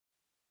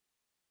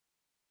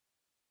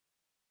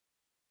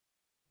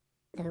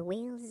The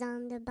wheels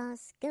on the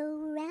bus go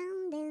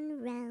round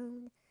and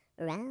round,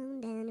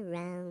 round and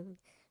round,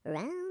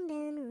 round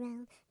and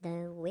round.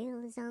 The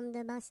wheels on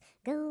the bus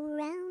go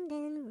round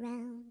and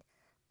round,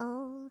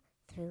 all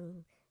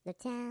through the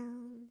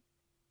town.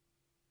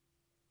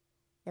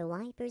 The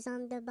wipers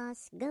on the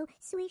bus go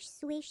swish,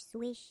 swish,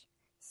 swish,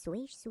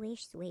 swish,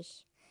 swish,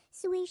 swish,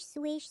 swish,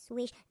 swish,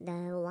 swish.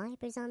 The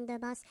wipers on the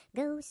bus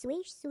go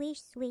swish, swish,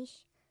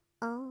 swish,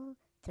 all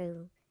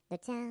through the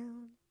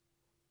town.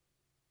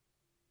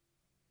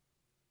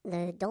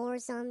 The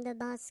doors on the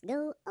bus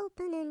go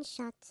open and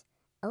shut,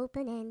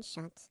 open and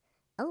shut,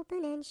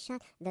 open and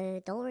shut.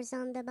 The doors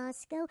on the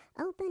bus go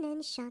open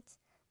and shut,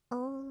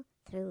 all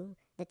through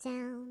the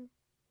town.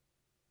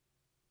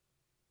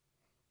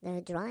 The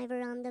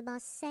driver on the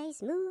bus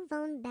says, move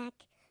on back,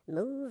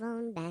 move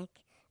on back,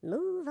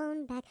 move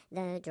on back.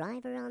 The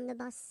driver on the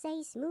bus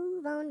says,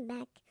 move on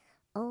back,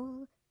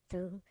 all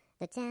through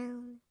the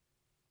town.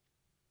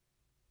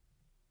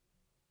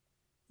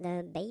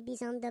 The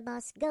babies on the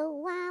bus go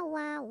wah,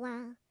 wah,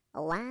 wah,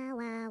 wah,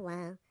 wah,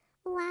 wah,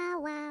 wah,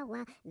 wah,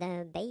 wah.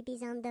 The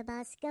babies on the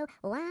bus go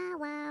wah,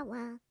 wah,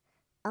 wah,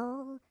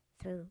 all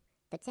through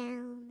the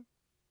town.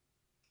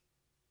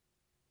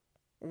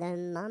 The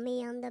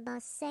mommy on the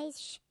bus says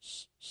shh,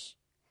 shh, shh,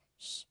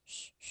 shh,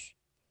 shh, shh,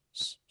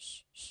 shh,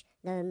 shh, shh.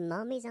 The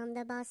mommies on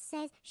the bus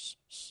says shh,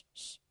 shh,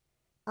 shh,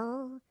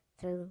 all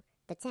through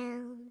the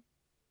town.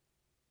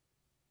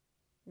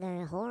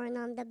 The horn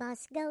on the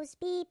bus goes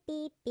beep,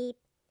 beep, beep,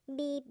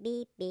 beep,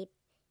 beep, beep,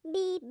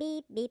 beep,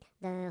 beep, beep.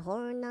 The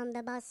horn on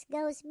the bus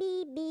goes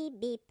beep, beep,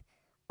 beep,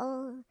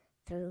 all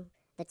through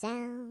the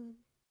town.